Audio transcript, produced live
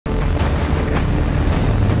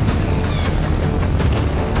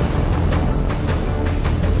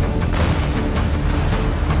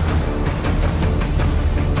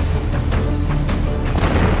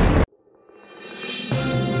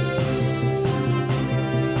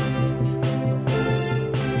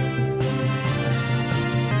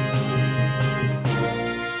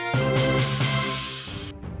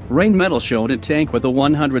Rheinmetall showed a tank with a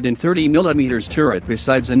 130mm turret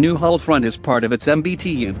besides a new hull front as part of its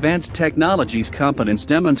MBT Advanced Technologies Competence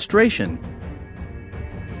demonstration.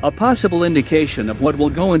 A possible indication of what will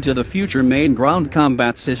go into the future main ground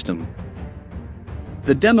combat system.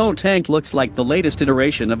 The demo tank looks like the latest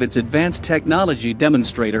iteration of its advanced technology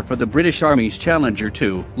demonstrator for the British Army's Challenger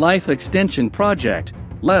 2 Life Extension Project,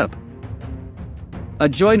 LEP. A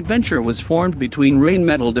joint venture was formed between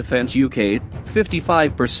Rheinmetall Defence UK,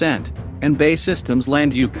 55%, and BAE Systems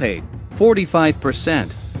Land UK,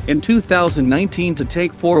 45%, in 2019 to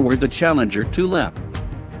take forward the Challenger 2 LEP.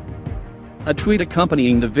 A tweet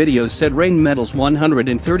accompanying the video said Rheinmetall's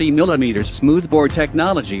 130mm smoothbore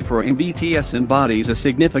technology for MBTs embodies a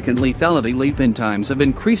significant lethality leap in times of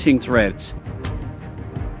increasing threats.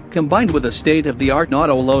 Combined with a state-of-the-art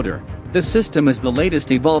auto-loader, the system is the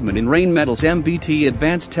latest evolvement in Rheinmetall's MBT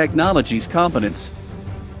Advanced Technologies competence.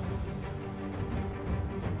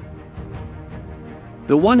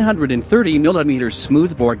 The 130mm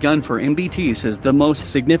smoothbore gun for MBTs is the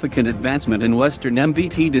most significant advancement in Western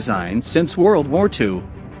MBT design since World War II.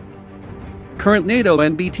 Current NATO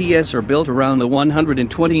MBTs are built around the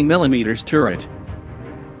 120mm turret.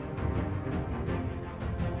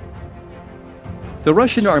 The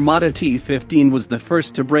Russian Armata T-15 was the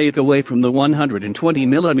first to break away from the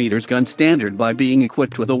 120mm gun standard by being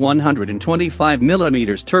equipped with a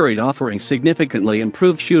 125mm turret, offering significantly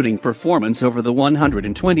improved shooting performance over the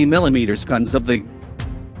 120mm guns of the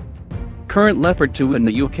current Leopard 2 and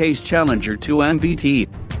the UK's Challenger 2 MBT.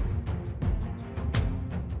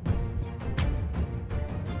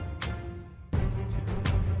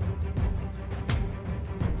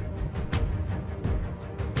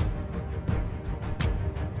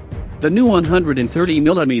 The new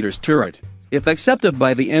 130mm turret, if accepted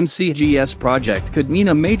by the MCGS project, could mean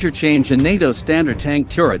a major change in NATO's standard tank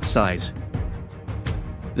turret size.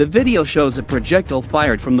 The video shows a projectile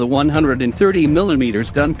fired from the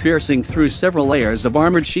 130mm gun piercing through several layers of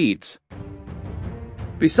armored sheets.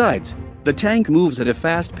 Besides, the tank moves at a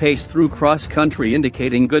fast pace through cross-country,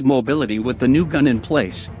 indicating good mobility with the new gun in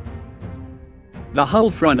place. The hull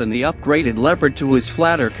front in the upgraded Leopard 2 is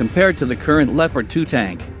flatter compared to the current Leopard 2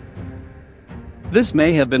 tank. This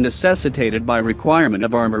may have been necessitated by requirement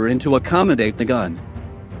of armor to accommodate the gun.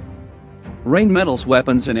 Rheinmetall's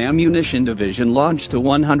Weapons and Ammunition Division launched a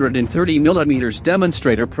 130mm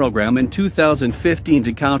demonstrator program in 2015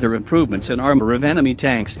 to counter improvements in armor of enemy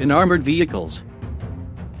tanks in armored vehicles.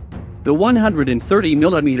 The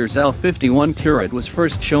 130mm L-51 turret was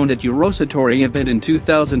first shown at Eurosatory event in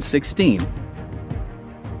 2016.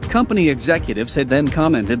 Company executives had then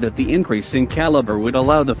commented that the increase in caliber would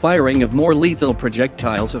allow the firing of more lethal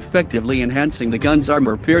projectiles, effectively enhancing the gun's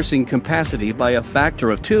armor-piercing capacity by a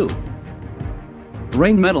factor of 2.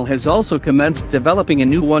 Rheinmetall has also commenced developing a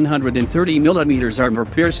new 130mm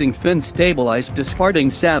armor-piercing fin-stabilized discarding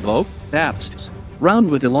salvo (APSTS) round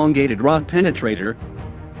with elongated rod penetrator,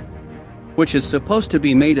 which is supposed to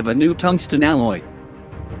be made of a new tungsten alloy.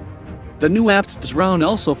 The new APSTS round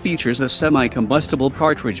also features a semi-combustible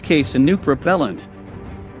cartridge case and new propellant.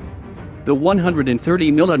 The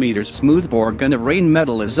 130mm smoothbore gun of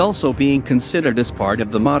Rheinmetall is also being considered as part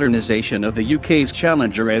of the modernization of the UK's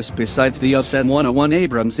Challenger S besides the US N101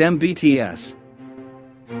 Abrams MBTs.